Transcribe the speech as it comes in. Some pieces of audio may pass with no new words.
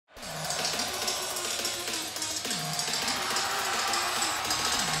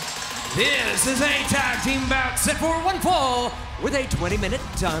This is a tag team bout set for one fall with a 20-minute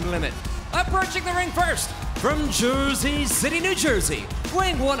time limit. Approaching the ring first, from Jersey City, New Jersey,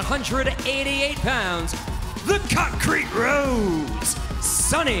 weighing 188 pounds, the Concrete Rose,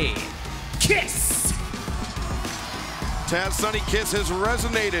 Sonny Kiss. Taz Sonny Kiss has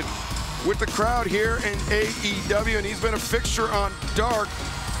resonated with the crowd here in AEW, and he's been a fixture on Dark.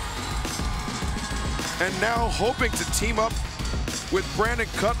 And now hoping to team up with Brandon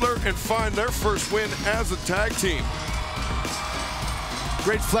Cutler and find their first win as a tag team.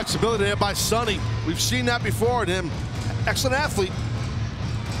 Great flexibility there by Sonny. We've seen that before in him. Excellent athlete.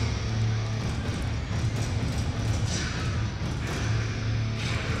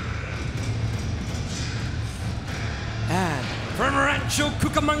 And from Rancho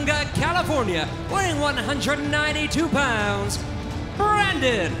Cucamonga, California, weighing 192 pounds,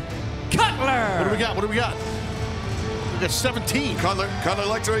 Brandon Cutler. What do we got? What do we got? We got 17. Cutler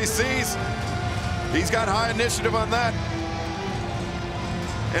likes what he sees. He's got high initiative on that.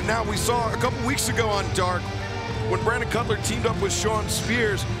 And now we saw a couple weeks ago on Dark, when Brandon Cutler teamed up with Shawn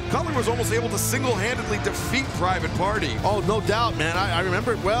Spears, Cutler was almost able to single-handedly defeat Private Party. Oh, no doubt, man. I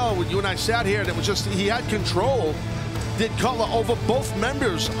remember it well when you and I sat here, and it was just, he had control. Did Cutler over both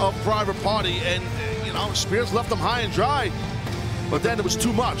members of Private Party, and, you know, Spears left them high and dry. But then it was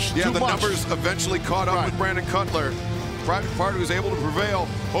too much. Yeah, too the much. numbers eventually caught up with Brandon Cutler. Private Party was able to prevail,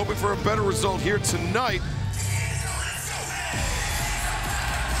 hoping for a better result here tonight.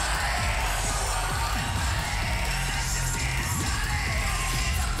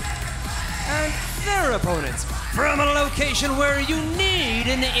 And their opponents, from a location where you need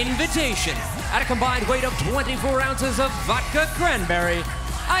an invitation, at a combined weight of 24 ounces of vodka cranberry,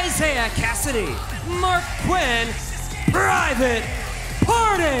 Isaiah Cassidy, Mark Quinn, Private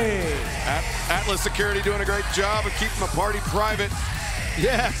Party. Atlas Security doing a great job of keeping the party private.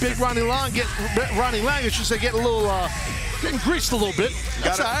 Yeah, big Ronnie Lang, I should say, getting a little, getting greased a little bit.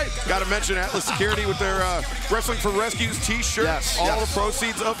 That's all right. Got to mention Atlas Security with their Wrestling for Rescues t-shirts. Yes, All the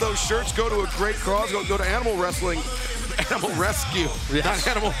proceeds of those shirts go to a great cause. Go to animal wrestling. Animal rescue, not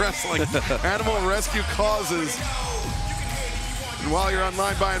animal wrestling. Animal rescue causes. And while you're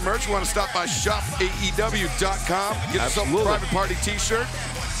online buying merch, you want to stop by shopaew.com. Get yourself a Private Party t-shirt.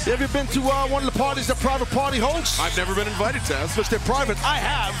 Have you been to one of the parties that Private Party hosts? I've never been invited, Taz. Because they're private. I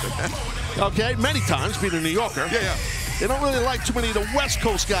have. Okay, many times, being a New Yorker. Yeah. They don't really like too many of the West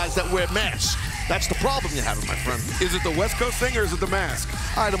Coast guys that wear masks. That's the problem you have, my friend. Is it the West Coast thing or is it the mask?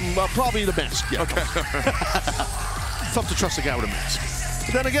 Probably the mask, yeah. Okay. Tough to trust a guy with a mask.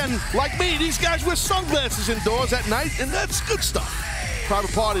 But then again, like me, these guys wear sunglasses indoors at night, and that's good stuff.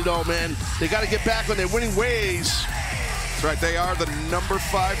 Private Party, though, man, they got to get back on their winning ways. That's right, they are the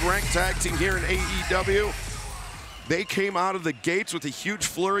 #5 ranked tag team here in AEW. They came out of the gates with a huge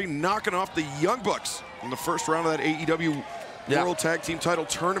flurry, knocking off the Young Bucks in the first round of that AEW World Tag Team Title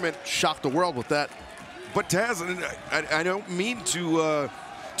Tournament. Shocked the world with that. But Taz, I don't mean to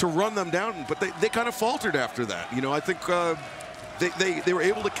run them down, but they kind of faltered after that. You know, I think they were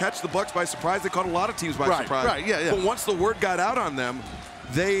able to catch the Bucks by surprise. They caught a lot of teams by surprise. Right, yeah. But once the word got out on them,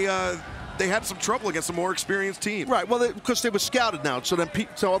 they had some trouble against a more experienced team. Right, well, because they were scouted now, so then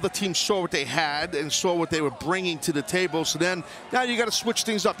so other teams saw what they had and saw what they were bringing to the table. So then now you got to switch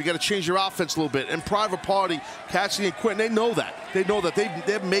things up. You got to change your offense a little bit. And Private Party, Cassidy and Quinn, they know that. They know that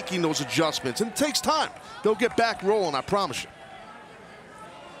they're making those adjustments, and it takes time. They'll get back rolling, I promise you.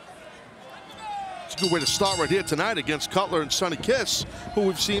 It's a good way to start right here tonight against Cutler and Sonny Kiss, who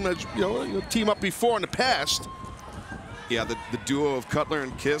we've seen as team up before in the past. Yeah, the duo of Cutler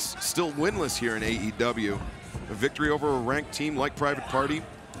and Kiss still winless here in AEW. A victory over a ranked team like Private Party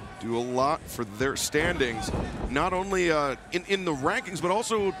do a lot for their standings, not only in the rankings, but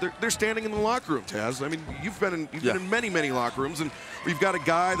also their standing in the locker room, Taz. I mean, you've been in many locker rooms, and we've got a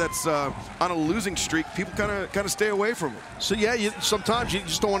guy that's on a losing streak. People kind of stay away from him. So yeah, sometimes you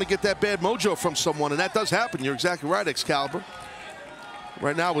just don't want to get that bad mojo from someone, and that does happen. You're exactly right, Excalibur.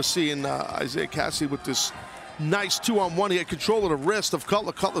 Right now we're seeing Isaiah Cassidy with this nice 2-on-1. He had control of the wrist of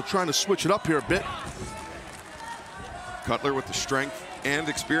Cutler. Cutler trying to switch it up here a bit. Cutler with the strength and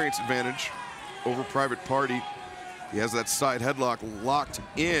experience advantage over Private Party. He has that side headlock locked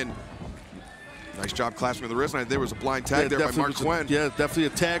in. Nice job clasping the wrist. There was a blind tag there by Mark Quinn. Yeah, definitely a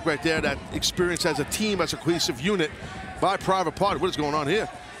tag right there. That experience as a team, as a cohesive unit by Private Party. What is going on here?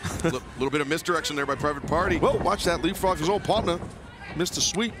 A little bit of misdirection there by Private Party. Well, watch that leapfrog his old partner. Missed the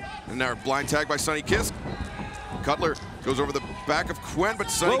sweep. And now a blind tag by Sonny Kiss. Cutler goes over the back of Quinn, but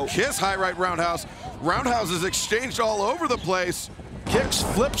Sonny Kiss, high right roundhouse. Roundhouses exchanged all over the place. Kicks,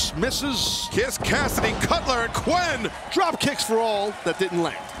 flips, misses. Kiss, Cassidy, Cutler, and Quinn. Drop kicks for all that didn't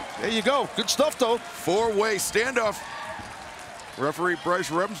land. There you go. Good stuff, though. Four-way standoff. Referee Bryce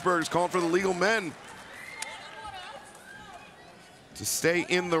Remsburg is calling for the legal men to stay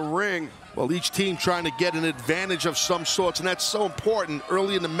in the ring. Well, each team trying to get an advantage of some sorts, and that's so important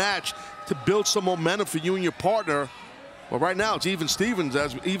early in the match to build some momentum for you and your partner. Well, right now it's even Steven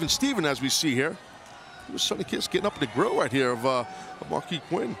as we see here. Here's Sonny Kiss getting up in the grill right here of Marquis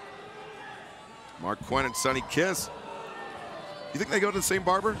Quinn. Mark Quinn and Sonny Kiss. You think they go to the same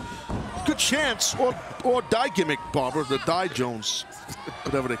barber? Good chance, or dye gimmick barber, the Dye Jones,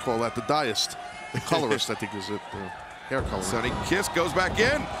 whatever they call that, the dyeist, the colorist, I think is it, hair color. Sonny Kiss goes back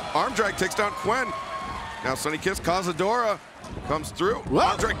in. Arm drag takes down Quinn. Now Sonny Kiss, Cazadora comes through. Whoa.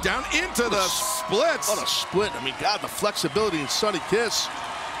 Arm drag down into the splits. What a split. I mean, God, the flexibility in Sonny Kiss.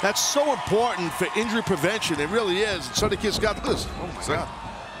 That's so important for injury prevention. It really is. And Sonny Kiss got this. Oh, my God.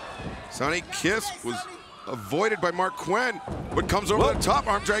 Sonny Kiss was avoided by Mark Quinn, but comes over the top.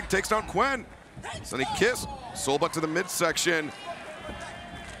 Arm drag takes down Quinn. Sonny Kiss, soul butt to the midsection.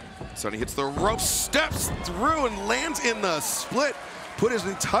 Sonny hits the rope, steps through, and lands in the split. Put his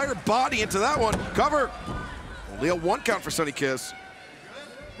entire body into that one. Cover. Only a 1 count for Sonny Kiss.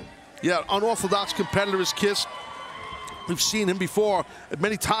 Yeah, unorthodox competitors, Kiss. We've seen him before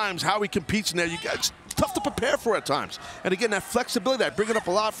many times, how he competes in there. It's tough to prepare for at times. And again, that flexibility, I bring it up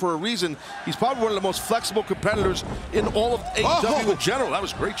a lot for a reason. He's probably one of the most flexible competitors in all of AEW in general. That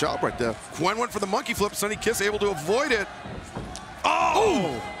was a great job right there. Quinn went for the monkey flip. Sonny Kiss able to avoid it.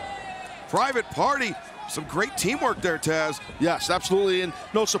 Oh! Ooh. Private Party. Some great teamwork there, Taz. Yes, absolutely. And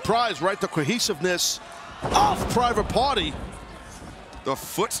no surprise, right? The cohesiveness of Private Party. The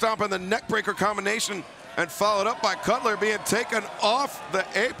foot stomp and the neck breaker combination, and followed up by Cutler being taken off the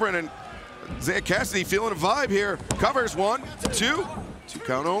apron. And Isaiah Cassidy feeling a vibe here. Covers 1, 2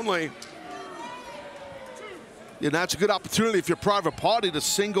 count only. Yeah, that's a good opportunity if you're Private Party to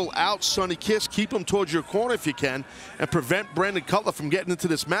single out Sonny Kiss, keep him towards your corner if you can, and prevent Brandon Cutler from getting into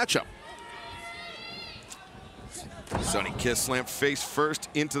this matchup. Sonny Kiss slammed face first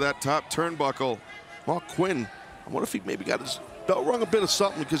into that top turnbuckle. Mark Quinn, I wonder if he maybe got his belt rung a bit of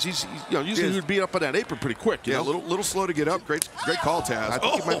something, because he's you know, usually he would be up on that apron pretty quick. You know? A little slow to get up. Great call, Taz. I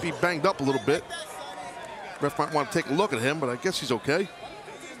think he might be banged up a little bit. Ref might want to take a look at him, but I guess he's okay.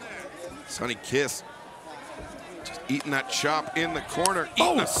 Sonny Kiss just eating that chop in the corner.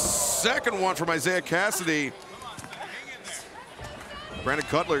 Eating a second one from Isaiah Cassidy. Brandon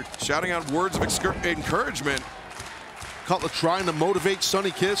Cutler shouting out words of encouragement. Cutler trying to motivate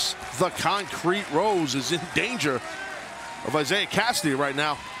Sonny Kiss. The Concrete Rose is in danger of Isaiah Cassidy right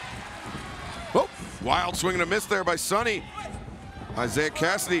now. Oh, wild swing and a miss there by Sonny. Isaiah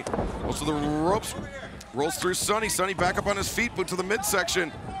Cassidy goes to the ropes, rolls through Sonny. Sonny back up on his feet, put to the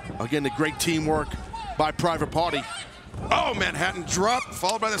midsection. Again, the great teamwork by Private Party. Oh, Manhattan drop,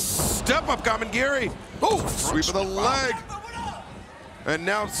 followed by the step-up Kamengiri. Oh, sweep of the leg. And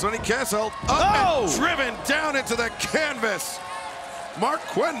now Sonny Kiss held up and driven down into the canvas. Mark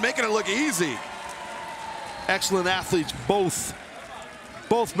Quinn making it look easy. Excellent athletes, both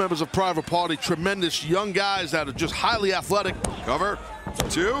members of Private Party. Tremendous young guys that are just highly athletic. Cover,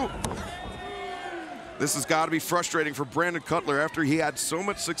 2. This has got to be frustrating for Brandon Cutler after he had so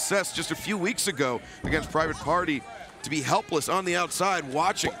much success just a few weeks ago against Private Party, to be helpless on the outside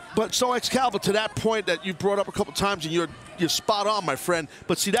watching. But so Excalibur, to that point that you brought up a couple times, and you're spot on, my friend.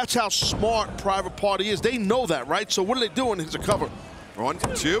 But see, that's how smart Private Party is. They know that, right? So what are they doing? Here's a cover. 1,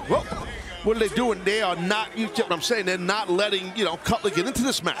 2. Well, what are they doing? They are not, you get what I'm saying, they're not letting, you know, Cutler get into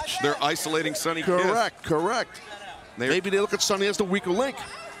this match. They're isolating Sonny Kiss. Correct. Maybe they look at Sonny as the weaker link.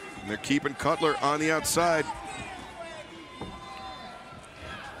 And they're keeping Cutler on the outside.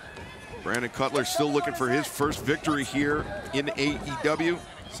 Brandon Cutler still looking for his first victory here in AEW.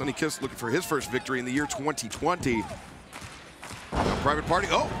 Sonny Kiss looking for his first victory in the year 2020. Now Private Party,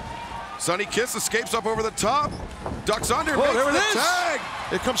 Sonny Kiss escapes up over the top, ducks under, makes there it the is. tag.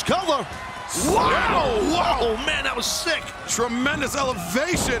 Here comes Cutler. Wow, man, that was sick. Tremendous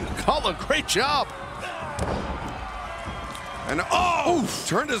elevation. Cutler, great job. And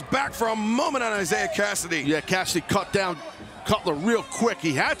turned his back for a moment on Isaiah Cassidy. Yeah, Cassidy cut down Cutler real quick.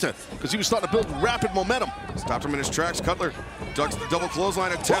 He had to, because he was starting to build rapid momentum. Stopped him in his tracks. Cutler ducks the double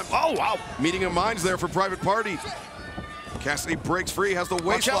clothesline attempt. Oh, wow. Meeting of minds there for Private Party. Cassidy breaks free, has the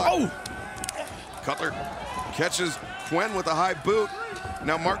waist lock. Cutler catches Quinn with a high boot.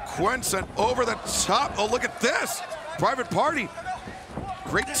 Now Mark Quinn sent over the top. Oh, look at this. Private Party.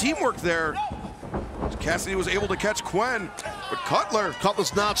 Great teamwork there. Cassidy was able to catch Quinn, but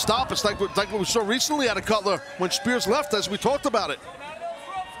Cutler's non-stop. It's like what we saw recently out of Cutler when Spears left, as we talked about it.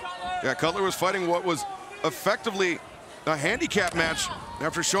 Yeah, Cutler was fighting what was effectively a handicap match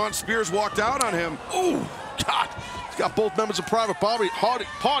after Sean Spears walked out on him. Oh, God. He's got both members of Private Party,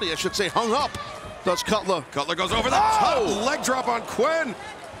 I should say, hung up. Does Cutler. Cutler goes over the top, leg drop on Quinn.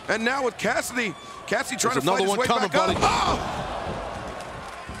 And now with Cassidy. Cassidy trying to fight his way back up. Oh!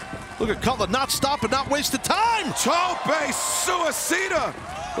 Look at Cutler, not stopping, not wasting time. Tope suicida.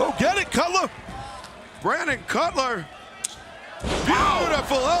 Go get it, Cutler. Brandon Cutler.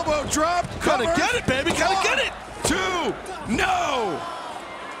 Beautiful elbow drop. Gotta get it, baby, gotta get it. 2, no.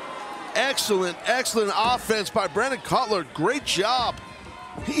 Excellent, excellent offense by Brandon Cutler. Great job.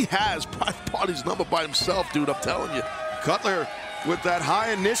 He has Private Party's number by himself, dude, I'm telling you. Cutler with that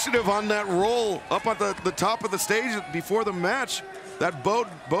high initiative on that roll up at the top of the stage before the match. That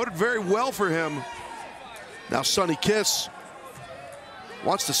boded very well for him. Now Sonny Kiss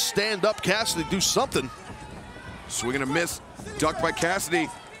wants to stand up Cassidy, do something. Swing and a miss, ducked by Cassidy.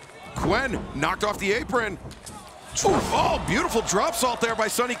 Quinn knocked off the apron. Oh, beautiful drop salt there by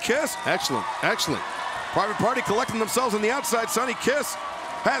Sonny Kiss. Excellent, excellent. Private Party collecting themselves on the outside. Sonny Kiss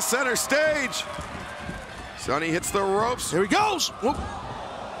has center stage. Sonny hits the ropes. Here he goes. Whoop.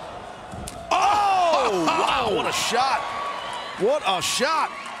 Oh, wow, what a shot. What a shot.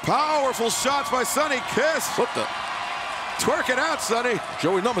 Powerful shots by Sonny Kiss. What the? Twerk it out, Sonny.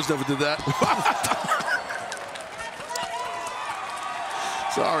 Joey Numbers never did that.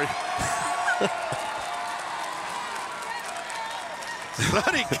 Sorry.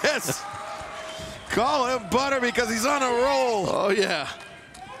 Sonny Kiss. Call him butter because he's on a roll. Oh, yeah.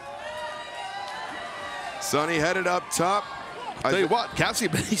 Sonny headed up top. Tell you what,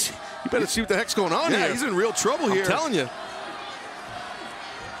 Cassidy, you better see what the heck's going on here. Yeah, he's in real trouble here. I'm telling you.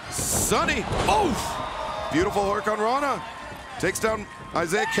 Sonny, beautiful Hurricane Rana. Takes down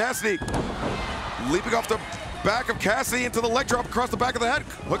Isaiah Cassidy. Leaping off the back of Cassidy into the leg drop across the back of the head.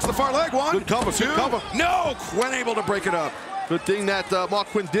 Hooks the far leg, 1, good cover, 2. Good cover. No, Quinn able to break it up. Good thing that Mark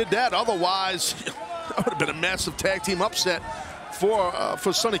Quinn did that. Otherwise, that would have been a massive tag team upset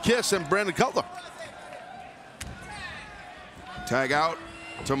for Sonny Kiss and Brandon Cutler. Tag out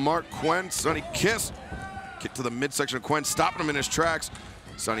to Mark Quinn. Sonny Kiss. Get to the midsection of Quinn, stopping him in his tracks.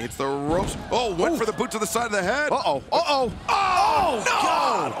 Sonny hits the ropes. Oh, went for the boot to the side of the head. Uh-oh, uh-oh. Oh, no!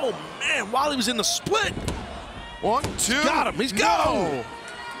 God. Oh, man, while he was in the split. 1, 2. Got him, he's got him.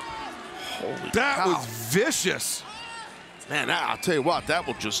 That was vicious. Man, I'll tell you what, that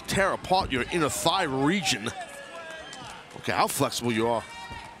will just tear apart your inner thigh region. Okay, how flexible you are.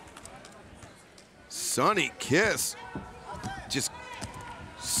 Sonny Kiss.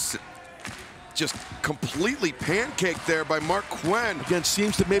 Just completely pancaked there by Mark Quinn. Again,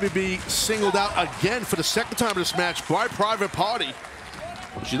 seems to maybe be singled out again for the second time in this match by Private Party.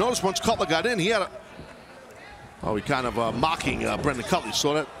 But you notice once Cutler got in, he had a... Oh, he kind of mocking Brendan Cutler. You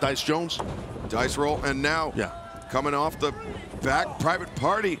saw that, Dice Jones? Dice roll, and now coming off the back, Private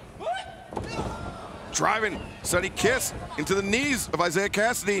Party. Driving Sonny Kiss into the knees of Isaiah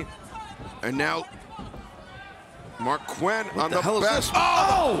Cassidy. And now Mark Quinn on the back.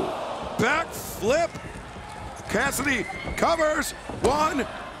 Oh! Back flip. Cassidy covers. 1,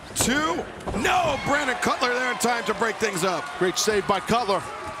 2. No, Brandon Cutler there in time to break things up. Great save by Cutler.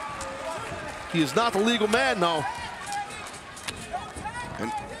 He is not the legal man, though.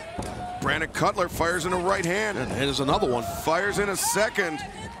 And Brandon Cutler fires in a right hand. And here's another one. Fires in a second.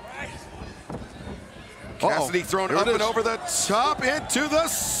 Cassidy thrown up and over the top into the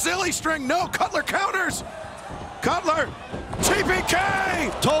silly string. No, Cutler counters. Cutler,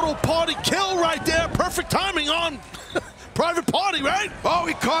 TPK! Total party kill right there. Perfect timing on Private Party, right? Oh,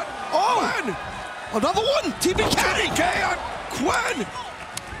 he caught Quinn. Another one, TPK. TPK on Quinn.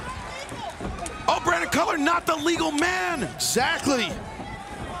 Oh, Brandon Cutler, not the legal man. Exactly.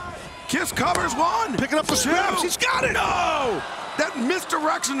 Kiss covers 1. Picking up the scraps, he's got it. No! That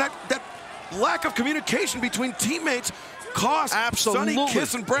misdirection, that lack of communication between teammates cost Sonny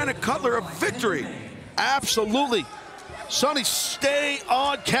Kiss and Brandon Cutler a victory. Absolutely. Sonny, stay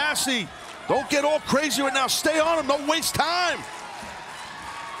on Cassidy. Don't get all crazy right now. Stay on him. Don't waste time.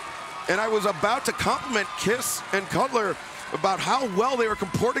 And I was about to compliment Kiss and Cutler about how well they were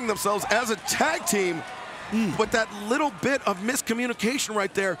comporting themselves as a tag team. But that little bit of miscommunication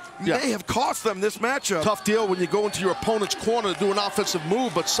right there may have cost them this matchup. Tough deal when you go into your opponent's corner to do an offensive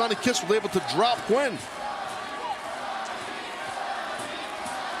move, but Sonny Kiss was able to drop Quinn.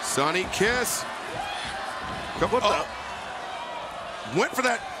 Sonny Kiss. Went for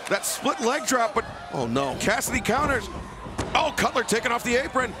that split leg drop, but Cassidy counters. Oh, Cutler taking off the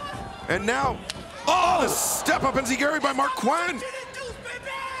apron. And now, the step up enziguri by Mark Quinn.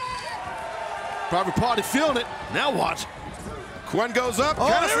 Private Party feeling it. Now what? Quinn goes up. Oh,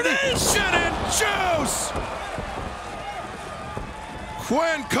 there it is. Gin and juice.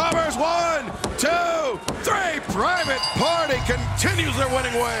 Quinn covers 1, 2, 3. Private Party continues their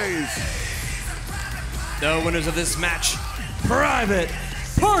winning ways. The winners of this match, Private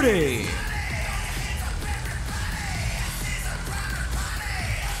Party.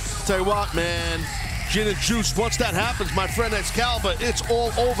 Tell you what, man, gin and juice, once that happens, my friend Excalibur, it's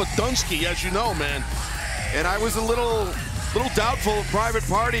all over Dunsky, as you know, man. And I was a little doubtful of Private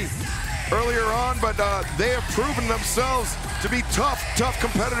Party earlier on, but they have proven themselves to be tough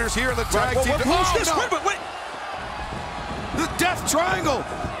competitors here in the tag team. Who's this? No. Wait. The Death Triangle.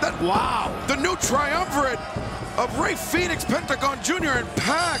 Wow. The new triumvirate of Ray Phoenix, Pentagon Jr., and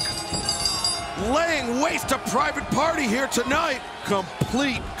Pac laying waste to Private Party here tonight.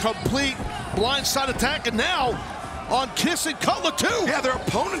 Complete blindside attack, and now on Kiss and Cutler too. Yeah, their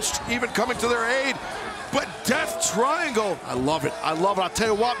opponents even coming to their aid. But Death Triangle. I love it. I'll tell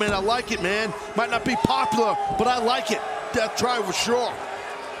you what, man, I like it, man. Might not be popular, but I like it. Death Triangle for sure.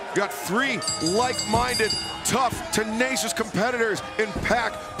 Got 3 like-minded, tough, tenacious competitors in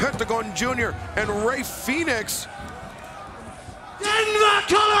Pac, Pentagon Jr., and Ray Phoenix. Denver,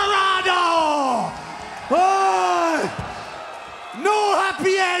 Colorado! Oh, no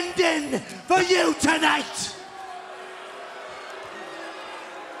happy ending for you tonight.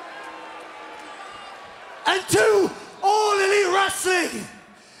 And to All Elite Wrestling,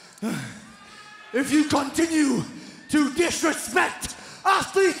 if you continue to disrespect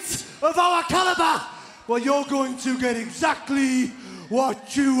athletes of our caliber, well, you're going to get exactly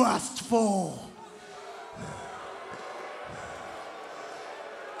what you asked for.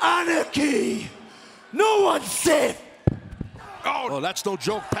 Anarchy! No one's safe! Oh, that's no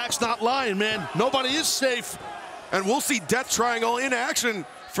joke. Pac's not lying, man. Nobody is safe. And we'll see Death Triangle in action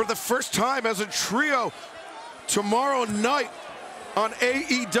for the first time as a trio tomorrow night on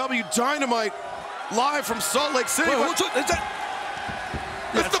AEW Dynamite, live from Salt Lake City. Wait,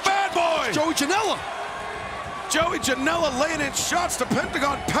 it's the bad boy! Joey Janela. Joey Janela laying in shots to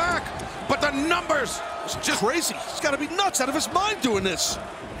Pentagon Pac, but the numbers, It's just crazy. He's got to be nuts out of his mind doing this.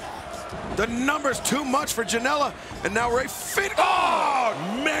 the numbers too much for Janela, and now Ray Phoenix. Oh,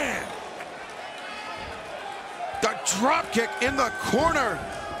 man! The drop kick in the corner,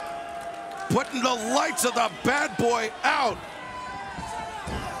 putting the lights of the bad boy out.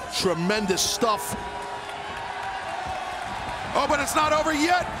 Tremendous stuff. Oh, but it's not over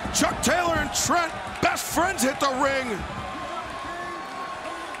yet. Chuck Taylor and Trent, best friends, hit the ring.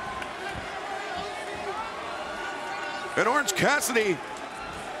 And Orange Cassidy,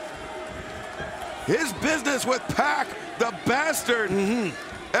 his business with Pac, the bastard,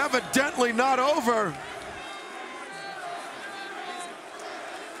 evidently not over.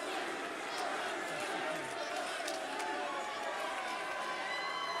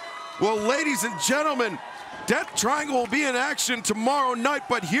 Well, ladies and gentlemen, Death Triangle will be in action tomorrow night,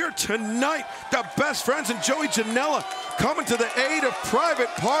 but here tonight, the best friends and Joey Janela coming to the aid of Private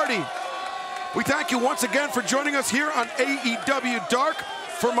Party. We thank you once again for joining us here on AEW Dark.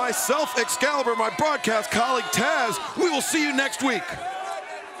 For myself, Excalibur, my broadcast colleague Taz, we will see you next week.